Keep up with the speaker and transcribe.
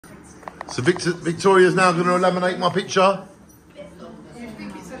So Victoria's now going to laminate my picture.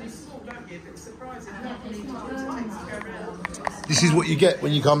 This is what you get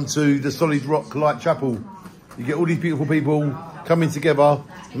when you come to the Solid Rock Light Chapel. You get all these beautiful people coming together,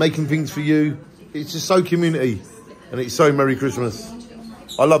 making things for you. It's just so community, and it's so Merry Christmas.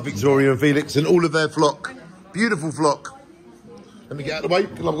 I love Victoria and Felix and all of their flock. Beautiful flock. Let me get out of the way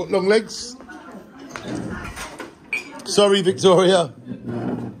because I've got long legs. Sorry, Victoria.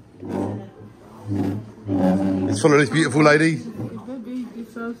 Let's follow this beautiful lady. Baby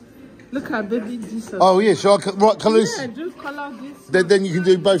Jesus. Look at baby Jesus. Oh yeah, shall I right colours? Yeah, do colour this. Then you can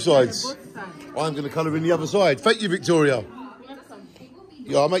do both sides. Both sides. I'm going to colour in the other side. Thank you, Victoria.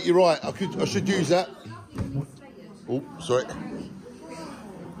 Yeah, I'll make you right. I should use that. Oh, sorry.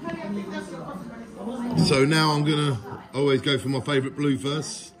 So now I'm going to always go for my favourite blue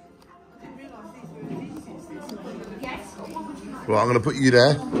first. Right, I'm going to put you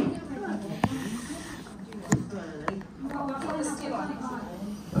there.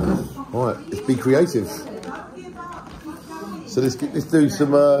 Right, let's be creative. So let's do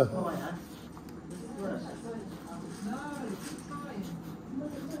some.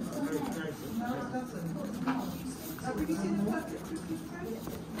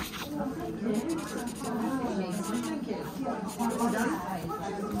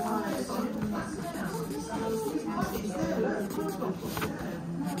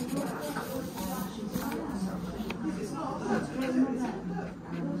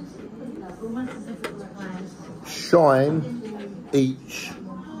 Shine each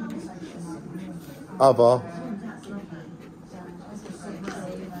other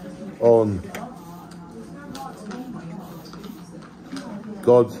on.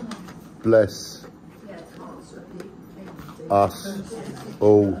 God bless us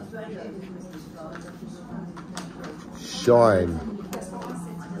all. Shine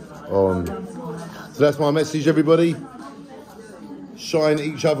on. So that's my message, everybody. Shine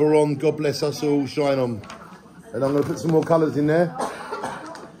each other on. God bless us all. Shine on. And I'm going to put some more colours in there.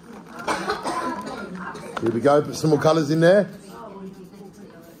 Here we go. Put some more colours in there.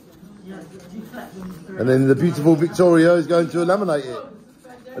 And then the beautiful Victoria is going to laminate it.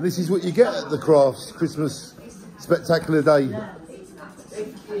 And this is what you get at the Crafts Christmas Spectacular Day.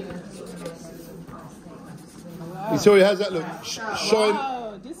 Victoria, how's that look? Shine.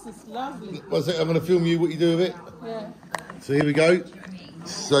 Wow, this is lovely. One second, I'm going to film you what you do with it. Yeah. So here we go.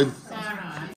 So